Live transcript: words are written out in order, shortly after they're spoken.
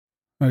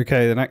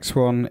Okay, the next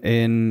one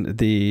in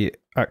the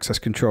access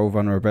control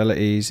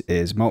vulnerabilities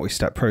is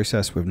multi-step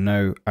process with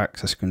no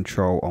access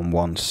control on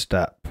one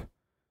step.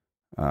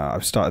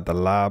 I've started the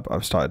lab,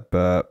 I've started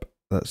burp.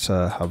 Let's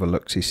have a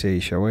look-see,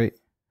 shall we?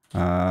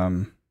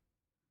 There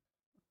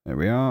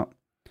we are.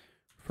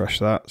 Refresh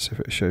that, see if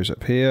it shows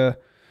up here.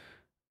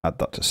 Add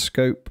that to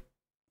scope.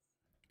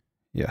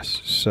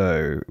 Yes,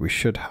 so we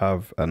should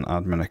have an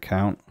admin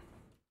account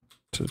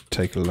to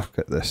take a look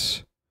at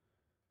this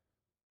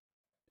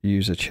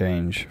user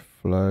change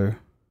flow.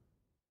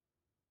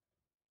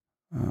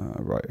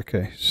 Right,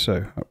 okay,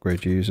 so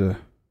upgrade user.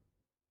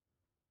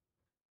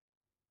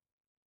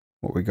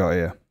 What we got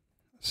here?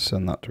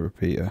 Send that to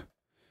repeater.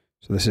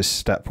 So this is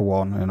step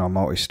 1 in our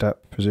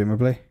multi-step,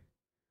 presumably.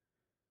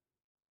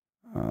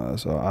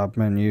 There's our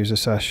admin user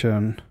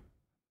session,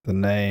 the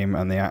name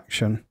and the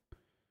action.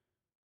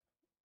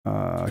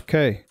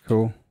 Okay,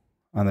 cool.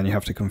 And then you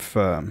have to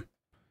confirm.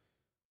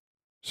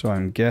 So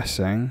I'm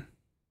guessing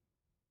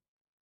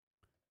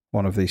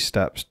one of these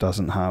steps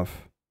doesn't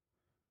have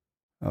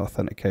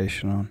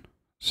authentication on.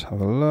 Let's have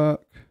a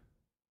look.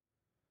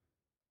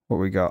 What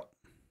we got?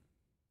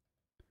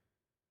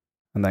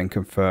 And then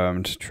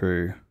confirmed,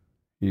 true,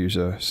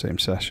 user, same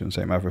session,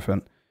 same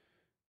everything.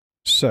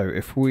 So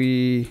if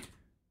we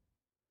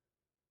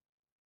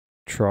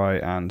try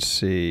and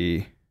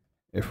see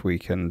if we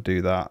can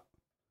do that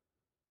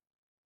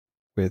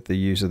with the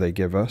user they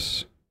give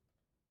us.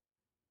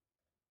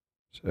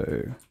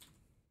 So,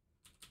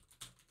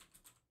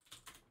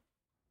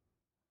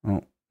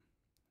 oh,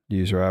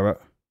 user error.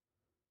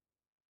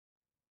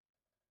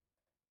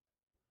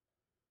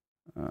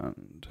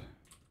 And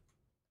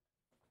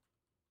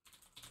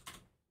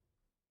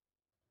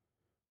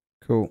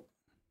cool.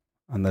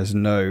 And there's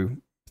no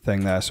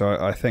thing there. So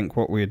I think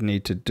what we'd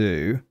need to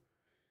do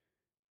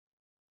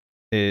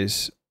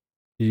is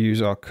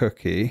use our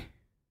cookie,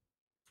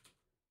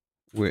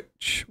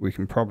 which we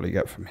can probably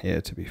get from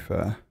here, to be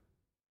fair.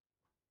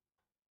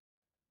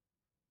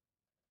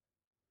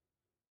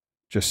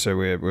 Just so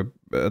we're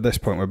at this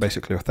point, we're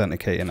basically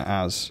authenticating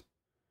as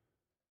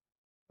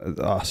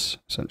us,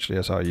 essentially,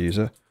 as our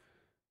user.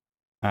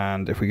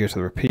 And if we go to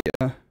the repeater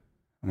and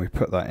we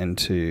put that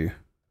into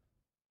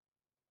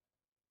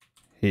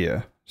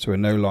here, so we're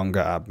no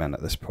longer admin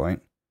at this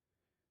point.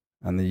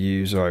 And the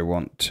user I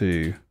want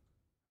to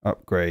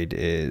upgrade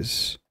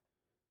is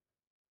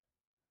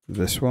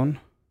this one.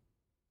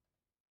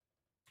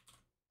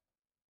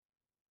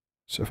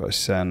 So if I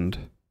send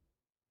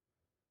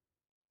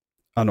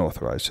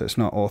unauthorized, so it's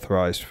not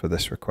authorized for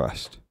this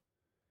request.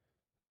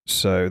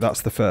 So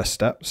that's the first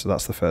step. So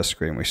that's the first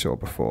screen we saw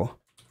before.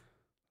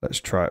 Let's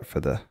try it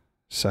for the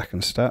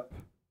second step.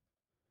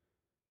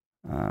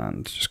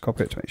 And just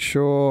copy it to make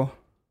sure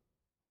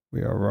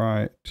we are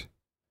right.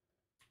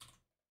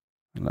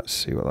 And let's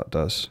see what that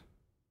does.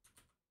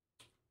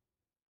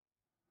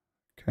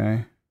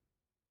 Okay.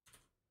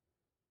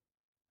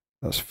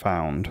 That's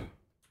found.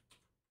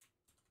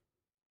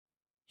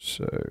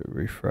 So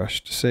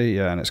refresh to see,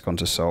 yeah, and it's gone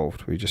to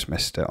solved. We just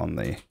missed it on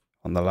the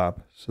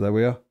lab. So there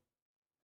we are.